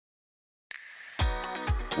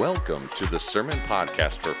Welcome to the Sermon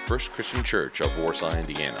Podcast for First Christian Church of Warsaw,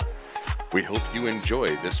 Indiana. We hope you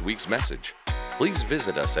enjoy this week's message. Please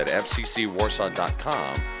visit us at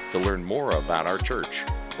fccwarsaw.com to learn more about our church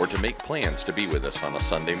or to make plans to be with us on a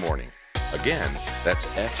Sunday morning. Again, that's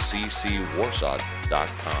fccwarsaw.com.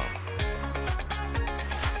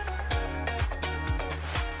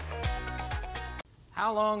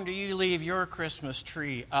 How long do you leave your Christmas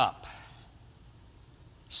tree up?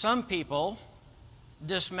 Some people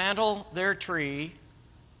dismantle their tree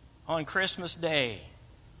on Christmas Day,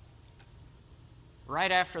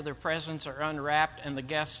 right after their presents are unwrapped and the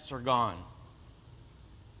guests are gone.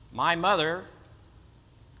 My mother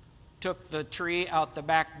took the tree out the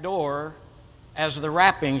back door as the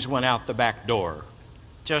wrappings went out the back door.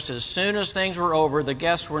 Just as soon as things were over, the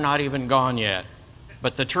guests were not even gone yet,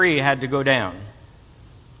 but the tree had to go down.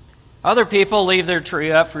 Other people leave their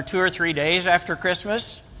tree up for 2 or 3 days after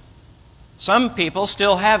Christmas. Some people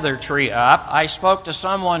still have their tree up. I spoke to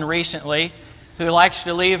someone recently who likes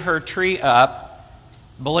to leave her tree up,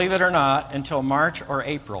 believe it or not, until March or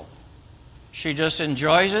April. She just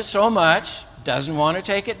enjoys it so much, doesn't want to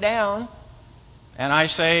take it down. And I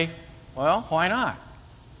say, well, why not?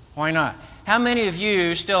 Why not? How many of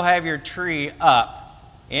you still have your tree up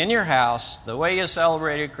in your house the way you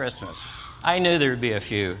celebrated Christmas? I knew there would be a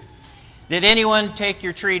few. Did anyone take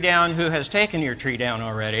your tree down who has taken your tree down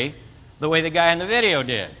already, the way the guy in the video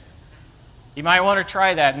did? You might want to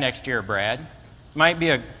try that next year, Brad. Might be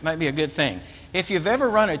a good thing. If you've ever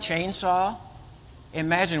run a chainsaw,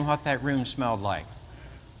 imagine what that room smelled like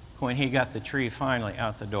when he got the tree finally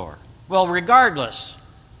out the door. Well, regardless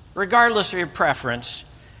of your preference,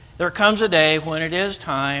 there comes a day when it is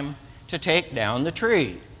time to take down the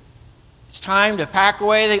tree. It's time to pack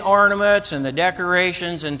away the ornaments and the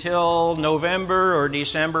decorations until November or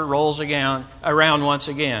December rolls around once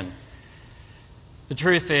again. The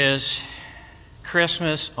truth is,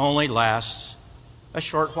 Christmas only lasts a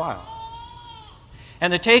short while.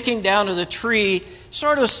 And the taking down of the tree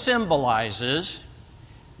sort of symbolizes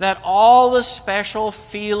that all the special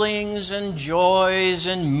feelings and joys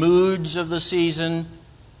and moods of the season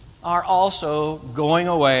are also going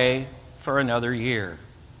away for another year.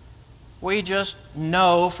 We just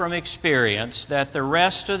know from experience that the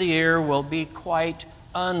rest of the year will be quite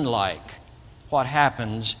unlike what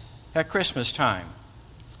happens at Christmas time.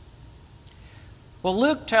 Well,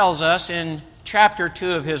 Luke tells us in chapter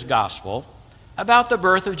 2 of his gospel about the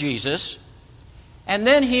birth of Jesus, and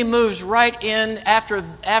then he moves right in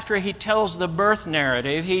after he tells the birth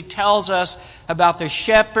narrative. He tells us about the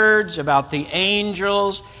shepherds, about the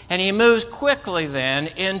angels, and he moves quickly then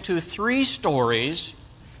into 3 stories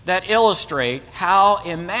that illustrate how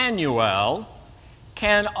Emmanuel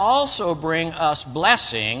can also bring us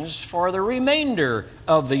blessings for the remainder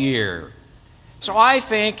of the year. So I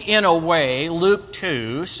think, in a way, Luke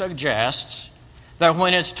 2 suggests that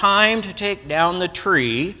when it's time to take down the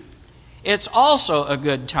tree, it's also a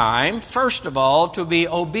good time, first of all, to be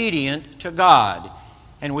obedient to God.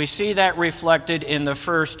 And we see that reflected in the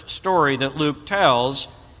first story that Luke tells,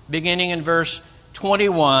 beginning in verse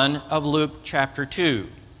 21 of Luke chapter 2.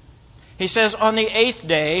 He says, on the 8th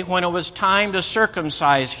day, when it was time to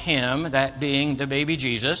circumcise him, that being the baby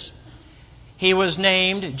Jesus, he was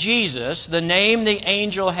named Jesus, the name the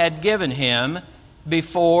angel had given him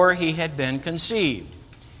before he had been conceived.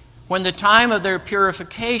 When the time of their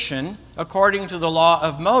purification, according to the law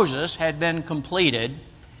of Moses, had been completed,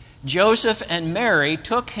 Joseph and Mary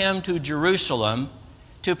took him to Jerusalem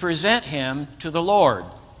to present him to the Lord.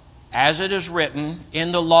 As it is written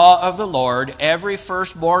in the law of the Lord, every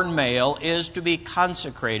firstborn male is to be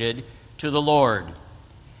consecrated to the Lord,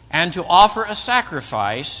 and to offer a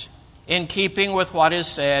sacrifice in keeping with what is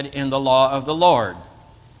said in the law of the Lord,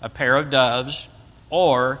 a pair of doves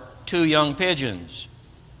or 2 young pigeons.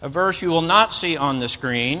 A verse you will not see on the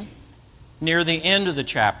screen, near the end of the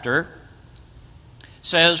chapter,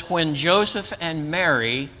 says, when Joseph and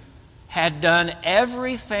Mary had done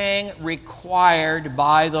everything required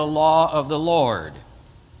by the law of the Lord,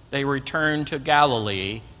 they returned to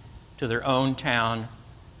Galilee, to their own town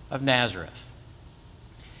of Nazareth.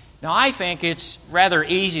 Now, I think it's rather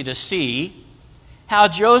easy to see how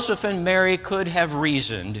Joseph and Mary could have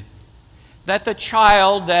reasoned that the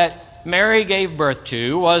child that Mary gave birth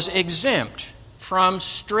to was exempt from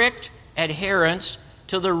strict adherence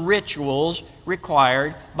to the rituals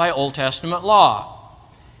required by Old Testament law.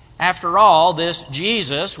 After all, this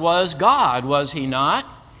Jesus was God, was he not?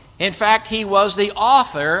 In fact, he was the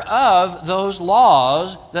author of those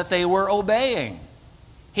laws that they were obeying.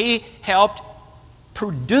 He helped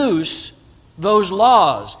produce those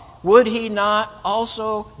laws. Would he not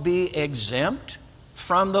also be exempt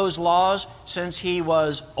from those laws since he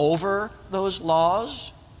was over those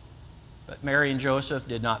laws. But Mary and Joseph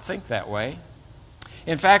did not think that way.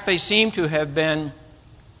 In fact, they seem to have been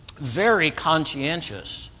very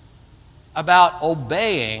conscientious about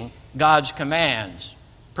obeying God's commands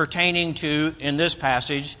pertaining to, in this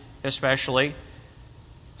passage especially,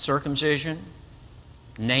 circumcision,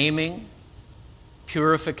 naming,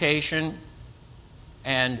 purification,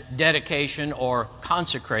 and dedication or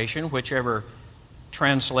consecration, whichever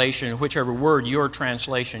word your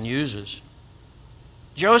translation uses.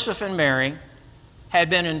 Joseph and Mary had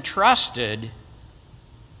been entrusted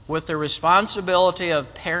with the responsibility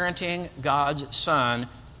of parenting God's Son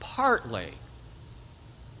partly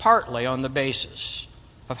on the basis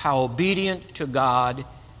of how obedient to God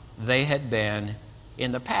they had been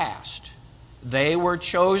in the past. They were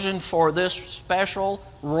chosen for this special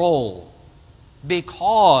role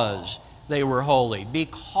because they were holy,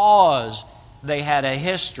 because they had a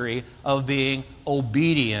history of being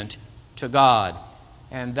obedient to God.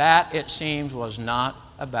 And that, it seems, was not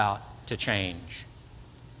about to change.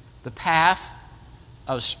 The path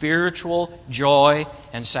of spiritual joy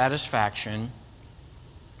and satisfaction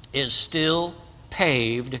is still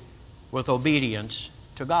paved with obedience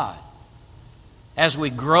to God. As we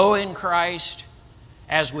grow in Christ,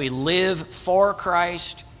 as we live for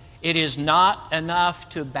Christ, it is not enough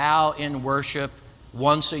to bow in worship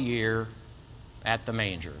once a year at the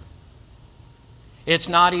manger. It's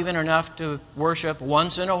not even enough to worship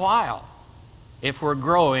once in a while if we're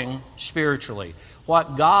growing spiritually.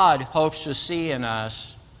 What God hopes to see in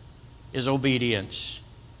us is obedience.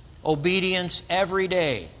 Obedience every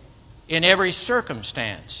day, in every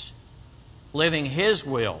circumstance, living His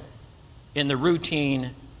will in the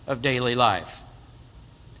routine of daily life.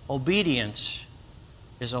 Obedience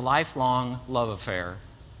is a lifelong love affair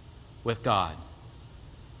with God.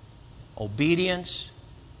 Obedience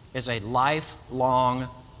is a lifelong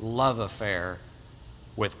love affair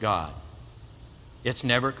with God. It's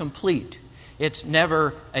never complete. It's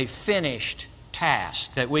never a finished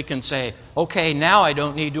task that we can say, okay, now I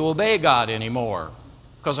don't need to obey God anymore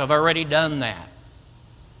because I've already done that.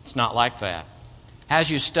 It's not like that.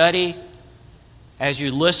 As you study, as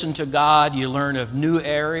you listen to God, you learn of new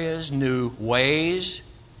areas, new ways.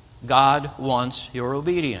 God wants your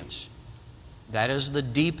obedience. That is the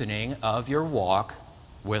deepening of your walk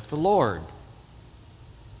with the Lord.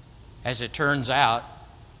 As it turns out,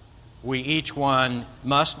 we each one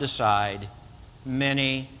must decide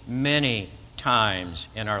many, many times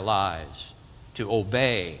in our lives to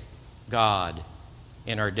obey God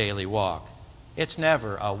in our daily walk. It's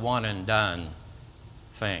never a one and done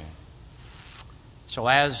thing. So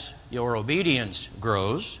as your obedience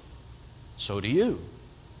grows, so do you.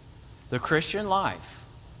 The Christian life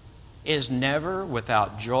is never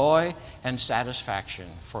without joy and satisfaction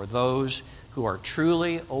for those who are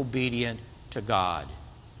truly obedient to God.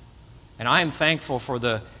 And I am thankful for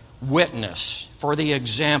the witness, for the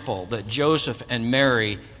example that Joseph and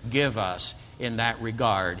Mary give us in that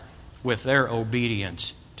regard with their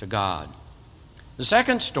obedience to God. The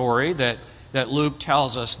second story that Luke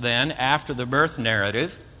tells us then after the birth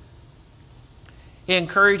narrative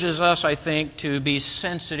encourages us, I think, to be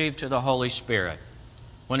sensitive to the Holy Spirit.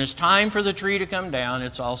 When it's time for the tree to come down,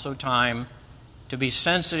 it's also time to be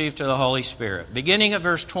sensitive to the Holy Spirit. Beginning at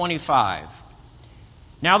verse 25.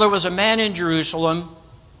 Now there was a man in Jerusalem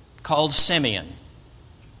called Simeon,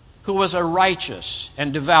 who was a righteous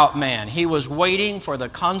and devout man. He was waiting for the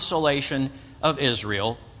consolation of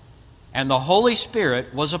Israel, and the Holy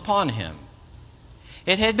Spirit was upon him.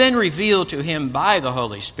 It had been revealed to him by the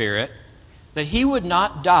Holy Spirit that he would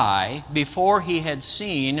not die before he had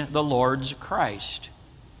seen the Lord's Christ.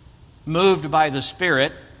 Moved by the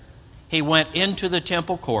Spirit, he went into the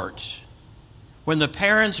temple courts. When the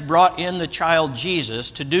parents brought in the child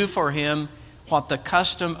Jesus to do for him what the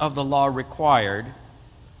custom of the law required,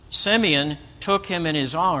 Simeon took him in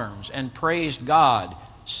his arms and praised God,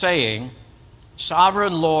 saying,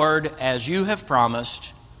 "Sovereign Lord, as you have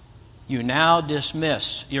promised, you now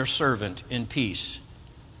dismiss your servant in peace.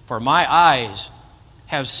 For my eyes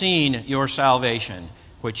have seen your salvation,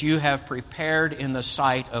 which you have prepared in the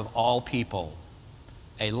sight of all people,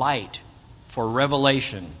 a light for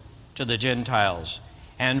revelation to the Gentiles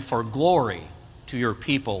and for glory to your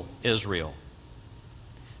people Israel."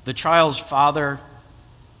 The child's father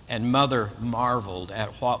and mother marveled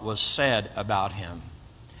at what was said about him.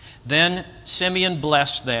 Then Simeon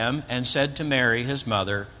blessed them and said to Mary, his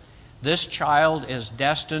mother, "This child is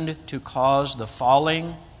destined to cause the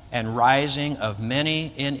falling and rising of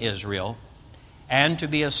many in Israel, and to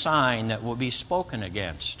be a sign that will be spoken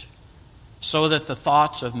against, so that the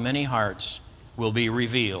thoughts of many hearts will be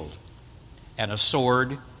revealed, and a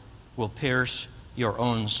sword will pierce your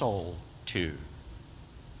own soul too.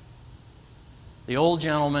 The old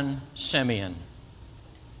gentleman, Simeon,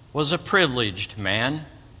 was a privileged man,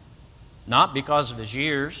 not because of his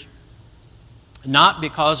years, not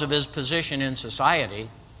because of his position in society,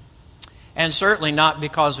 and certainly not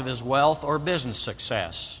because of his wealth or business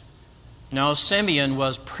success. No, Simeon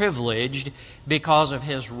was privileged because of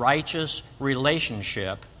his righteous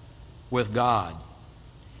relationship with God.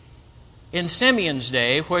 In Simeon's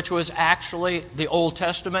day, which was actually the Old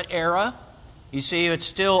Testament era, you see, it's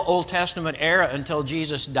still Old Testament era until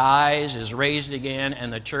Jesus dies, is raised again,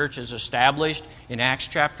 and the church is established in Acts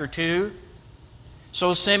chapter 2.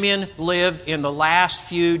 So Simeon lived in the last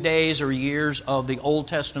few days or years of the Old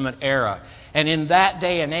Testament era. And in that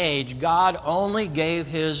day and age, God only gave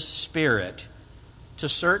His Spirit to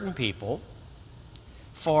certain people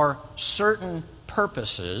for certain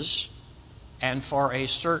purposes and for a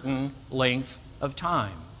certain length of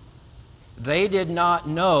time. They did not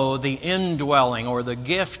know the indwelling or the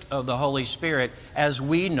gift of the Holy Spirit as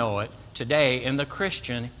we know it today in the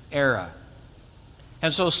Christian era.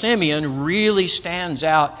 And so Simeon really stands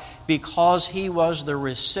out because he was the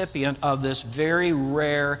recipient of this very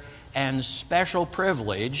rare and special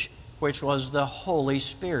privilege, which was the Holy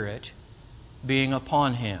Spirit being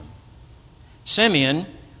upon him. Simeon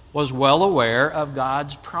was well aware of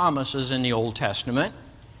God's promises in the Old Testament,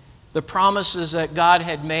 the promises that God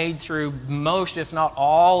had made through most, if not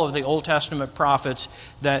all, of the Old Testament prophets,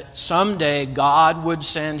 that someday God would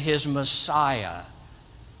send His Messiah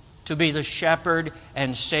to be the shepherd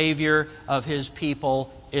and Savior of His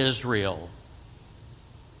people, Israel.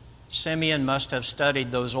 Simeon must have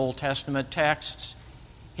studied those Old Testament texts.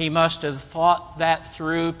 He must have thought that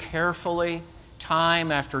through carefully,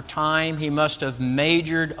 time after time. He must have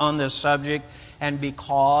majored on this subject. And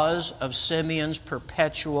because of Simeon's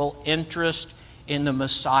perpetual interest in the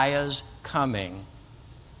Messiah's coming,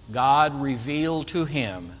 God revealed to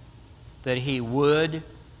him that he would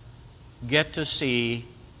get to see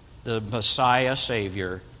the Messiah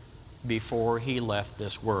Savior before he left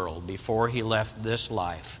this world, before he left this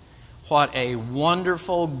life. What a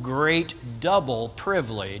wonderful, great, double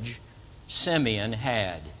privilege Simeon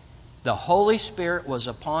had. The Holy Spirit was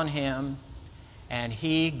upon him, and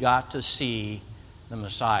he got to see the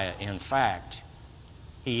Messiah. In fact,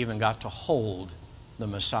 he even got to hold the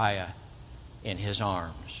Messiah in his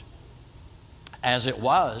arms. As it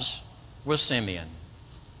was with Simeon,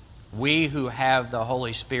 we who have the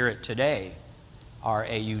Holy Spirit today are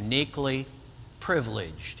a uniquely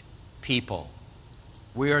privileged people.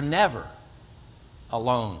 We are never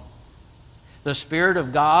alone. The Spirit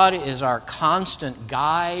of God is our constant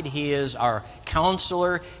guide. He is our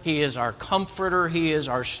counselor. He is our comforter. He is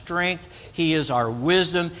our strength. He is our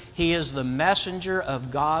wisdom. He is the messenger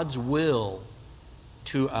of God's will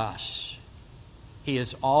to us. He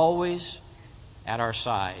is always at our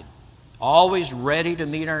side, always ready to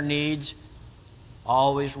meet our needs,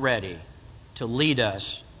 always ready to lead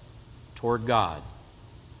us toward God.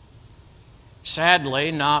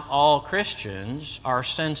 Sadly, not all Christians are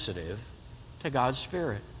sensitive to God's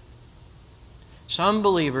Spirit. Some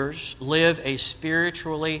believers live a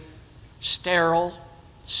spiritually sterile,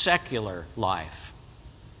 secular life,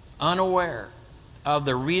 unaware of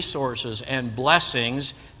the resources and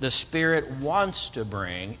blessings the Spirit wants to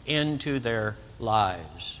bring into their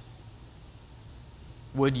lives.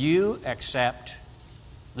 Would you accept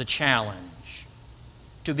the challenge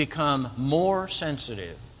to become more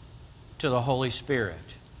sensitive to the Holy Spirit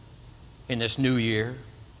in this new year?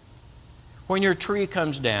 When your tree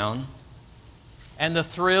comes down and the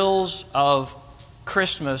thrills of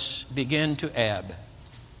Christmas begin to ebb,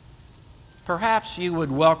 perhaps you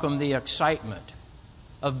would welcome the excitement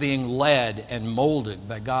of being led and molded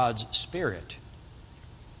by God's Spirit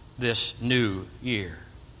this new year.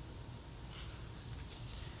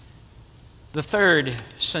 The third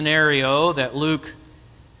scenario that Luke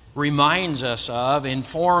reminds us of,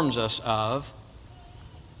 informs us of,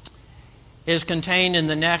 is contained in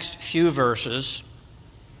the next few verses,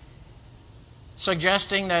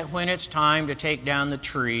 suggesting that when it's time to take down the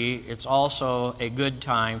tree, it's also a good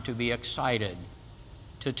time to be excited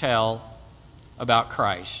to tell about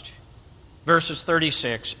Christ. Verses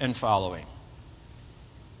 36 and following.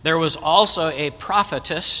 There was also a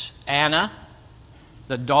prophetess, Anna,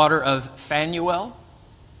 the daughter of Phanuel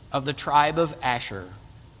of the tribe of Asher.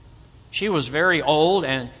 She was very old,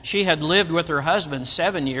 and she had lived with her husband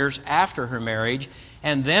 7 years after her marriage,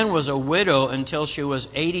 and then was a widow until she was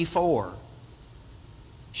 84.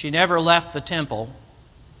 She never left the temple,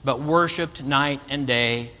 but worshiped night and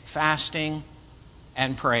day, fasting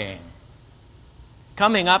and praying.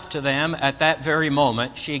 Coming up to them at that very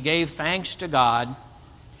moment, she gave thanks to God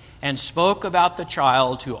and spoke about the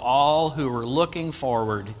child to all who were looking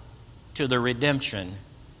forward to the redemption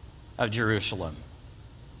of Jerusalem.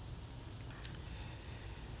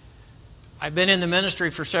 I've been in the ministry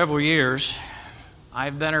for several years.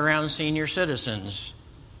 I've been around senior citizens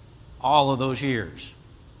all of those years.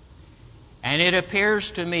 And it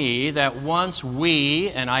appears to me that once we,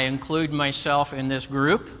 and I include myself in this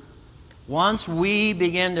group, once we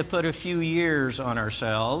begin to put a few years on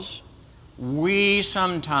ourselves, we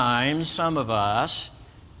sometimes, some of us,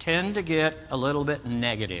 tend to get a little bit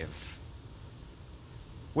negative.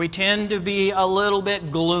 We tend to be a little bit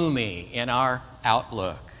gloomy in our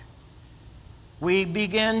outlook. We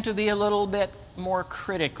begin to be a little bit more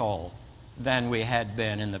critical than we had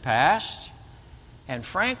been in the past. And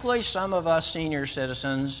frankly, some of us senior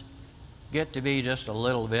citizens get to be just a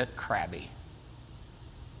little bit crabby.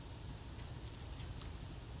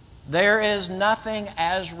 There is nothing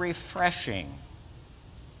as refreshing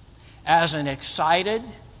as an excited,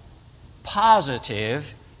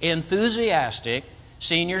 positive, enthusiastic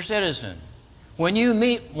senior citizen. When you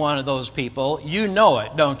meet one of those people, you know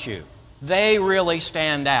it, don't you? They really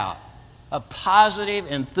stand out. A positive,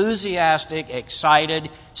 enthusiastic, excited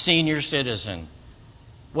senior citizen.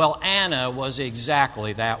 Well, Anna was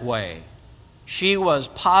exactly that way. She was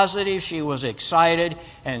positive, she was excited,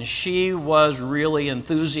 and she was really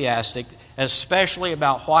enthusiastic, especially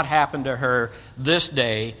about what happened to her this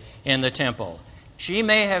day in the temple. She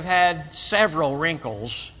may have had several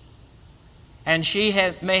wrinkles, and she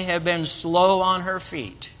may have been slow on her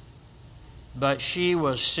feet, but she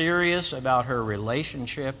was serious about her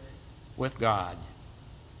relationship with God.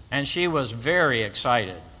 And she was very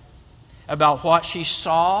excited about what she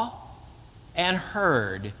saw and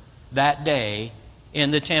heard that day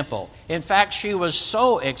in the temple. In fact, she was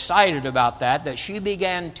so excited about that she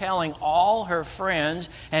began telling all her friends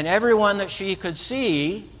and everyone that she could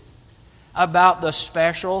see about the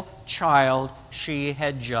special child she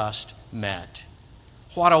had just met.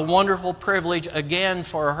 What a wonderful privilege again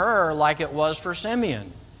for her, like it was for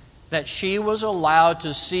Simeon, that she was allowed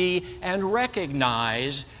to see and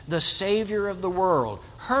recognize the Savior of the world,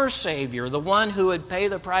 her Savior, the one who would pay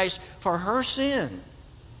the price for her sin.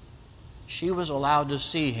 She was allowed to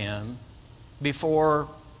see him before,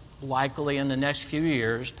 likely in the next few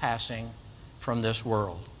years, passing from this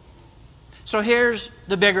world. So here's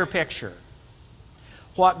the bigger picture.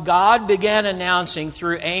 What God began announcing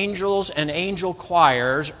through angels and angel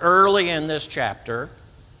choirs early in this chapter,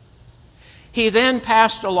 He then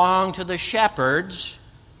passed along to the shepherds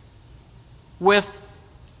with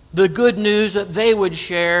the good news that they would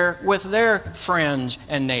share with their friends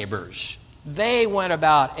and neighbors. They went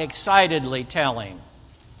about excitedly telling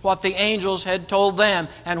what the angels had told them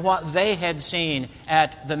and what they had seen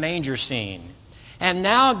at the manger scene. And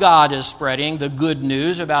now God is spreading the good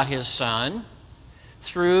news about His Son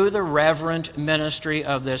through the reverent ministry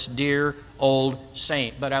of this dear old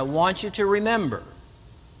saint. But I want you to remember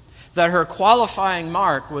that her qualifying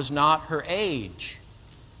mark was not her age.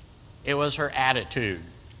 It was her attitude.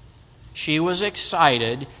 She was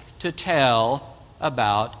excited to tell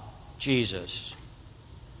about Jesus.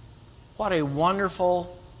 What a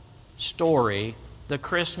wonderful story the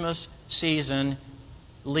Christmas season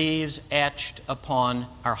leaves etched upon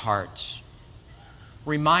our hearts.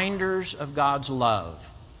 Reminders of God's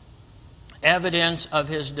love, evidence of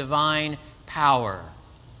His divine power,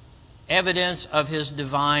 evidence of His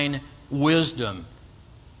divine wisdom,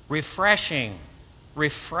 refreshing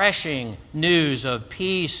news of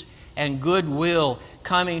peace and goodwill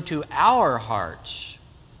coming to our hearts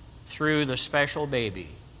through the special baby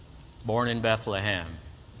born in Bethlehem.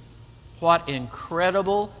 What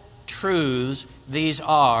incredible truths these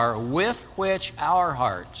are with which our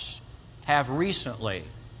hearts have recently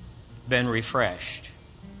been refreshed.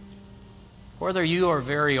 Whether you are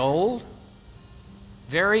very old,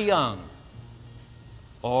 very young,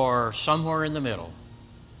 or somewhere in the middle,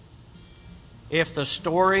 if the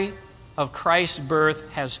story of Christ's birth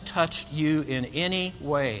has touched you in any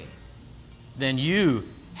way, then you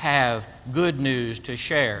have good news to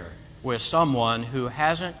share with someone who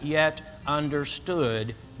hasn't yet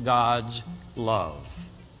understood God's love.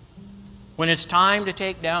 When it's time to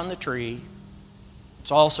take down the tree,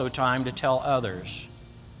 it's also time to tell others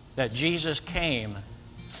that Jesus came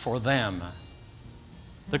for them.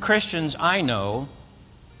 The Christians I know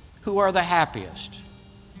who are the happiest,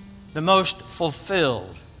 the most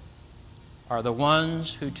fulfilled, are the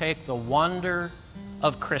ones who take the wonder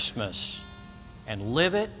of Christmas and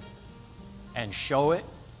live it and show it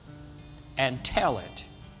and tell it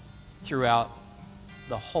throughout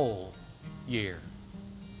the whole year.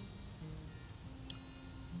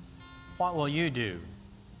 What will you do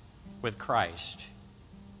with Christ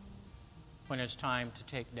when it's time to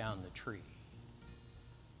take down the tree?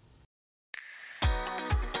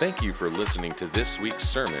 Thank you for listening to this week's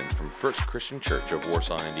sermon from First Christian Church of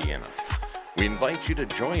Warsaw, Indiana. We invite you to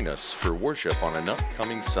join us for worship on an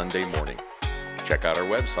upcoming Sunday morning. Check out our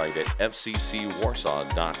website at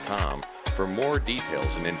fccwarsaw.com for more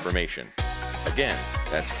details and information. Again,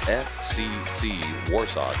 that's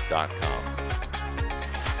fccwarsaw.com.